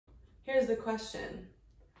Here's the question.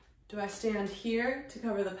 Do I stand here to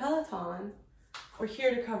cover the Peloton or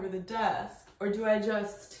here to cover the desk? Or do I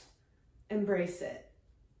just embrace it?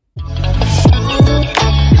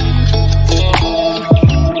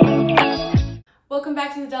 Welcome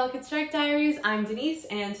back to the Delicate Strike Diaries. I'm Denise,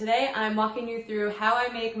 and today I'm walking you through how I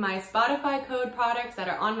make my Spotify code products that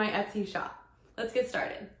are on my Etsy shop. Let's get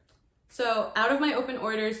started. So out of my open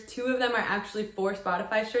orders, 2 of them are actually for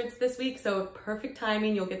Spotify shirts this week, so perfect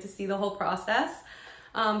timing, you'll get to see the whole process.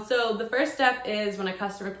 So the first step is when a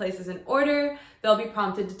customer places an order, they'll be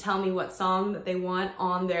prompted to tell me what song that they want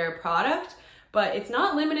on their product. But it's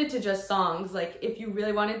not limited to just songs. Like if you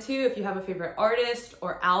really wanted to, if you have a favorite artist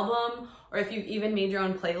or album, or if you've even made your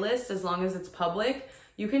own playlist, as long as it's public,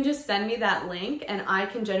 you can just send me that link and I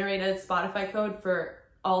can generate a Spotify code for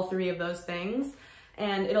all 3 of those things.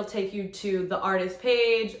 And it'll take you to the artist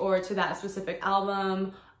page or to that specific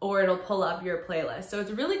album, or it'll pull up your playlist. So it's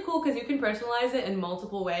really cool because you can personalize it in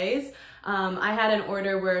multiple ways. I had an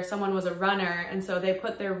order where someone was a runner, and so they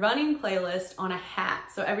put their running playlist on a hat.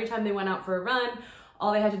 So every time they went out for a run,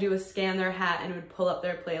 all they had to do was scan their hat and it would pull up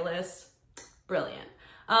their playlist. Brilliant.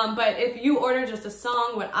 But if you order just a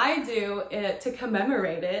song, what I do to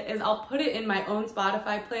commemorate it is I'll put it in my own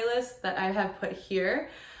Spotify playlist that I have put here.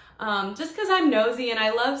 Just because I'm nosy and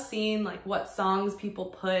I love seeing like what songs people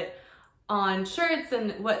put on shirts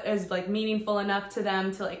and what is like meaningful enough to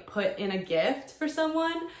them to like put in a gift for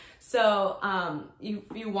someone. So if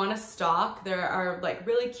you want to stalk, there are like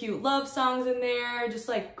really cute love songs in there, just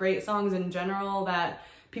like great songs in general that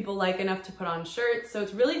people like enough to put on shirts. So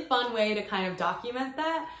it's a really fun way to kind of document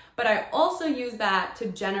that. But I also use that to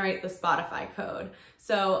generate the Spotify code.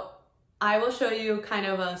 So I will show you kind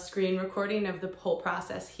of a screen recording of the whole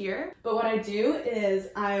process here. But what I do is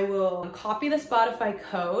I will copy the Spotify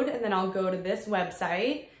code and then I'll go to this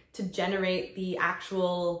website to generate the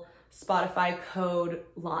actual Spotify code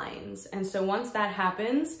lines. And so once that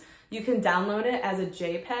happens, you can download it as a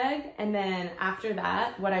JPEG. And then after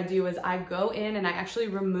that, what I do is I go in and I actually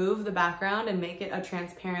remove the background and make it a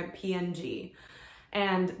transparent PNG.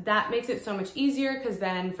 And that makes it so much easier because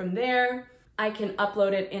then from there, I can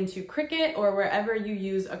upload it into Cricut or wherever you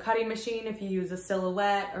use a cutting machine, if you use a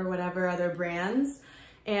Silhouette or whatever other brands.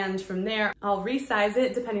 And from there, I'll resize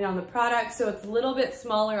it depending on the product. So it's a little bit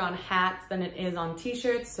smaller on hats than it is on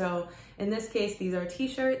t-shirts. So in this case, these are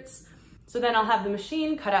t-shirts. So then I'll have the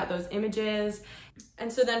machine cut out those images.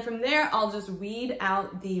 And so then from there, I'll just weed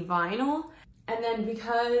out the vinyl. And then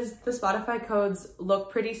because the Spotify codes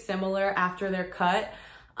look pretty similar after they're cut,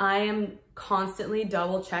 I am constantly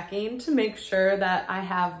double checking to make sure that I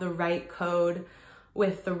have the right code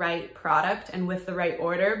with the right product and with the right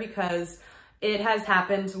order, because it has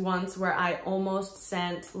happened once where I almost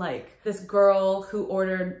sent like this girl who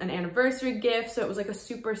ordered an anniversary gift. So it was like a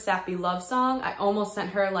super sappy love song. I almost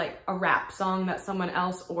sent her like a rap song that someone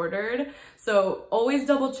else ordered. So always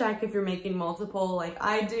double check if you're making multiple like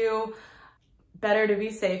I do. Better to be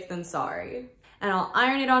safe than sorry. And I'll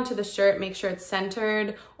iron it onto the shirt, make sure it's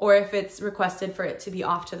centered, or if it's requested for it to be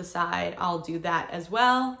off to the side, I'll do that as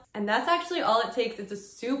well. And that's actually all it takes. It's a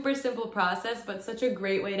super simple process, but such a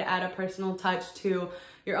great way to add a personal touch to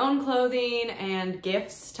your own clothing and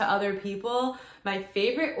gifts to other people. My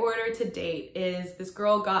favorite order to date is this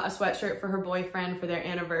girl got a sweatshirt for her boyfriend for their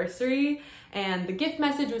anniversary, and the gift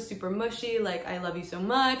message was super mushy, like, I love you so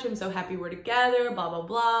much, I'm so happy we're together, blah, blah,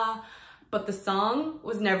 blah. But the song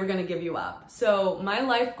was never gonna give you up. So my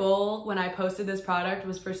life goal when I posted this product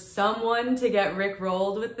was for someone to get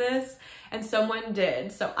Rickrolled with this, and someone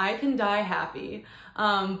did, so I can die happy.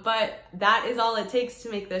 But that is all it takes to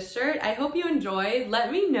make this shirt. I hope you enjoyed.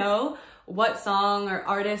 Let me know what song or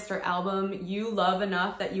artist or album you love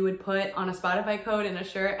enough that you would put on a Spotify code in a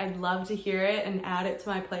shirt. I'd love to hear it and add it to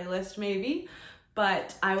my playlist maybe.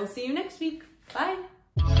 But I will see you next week. Bye.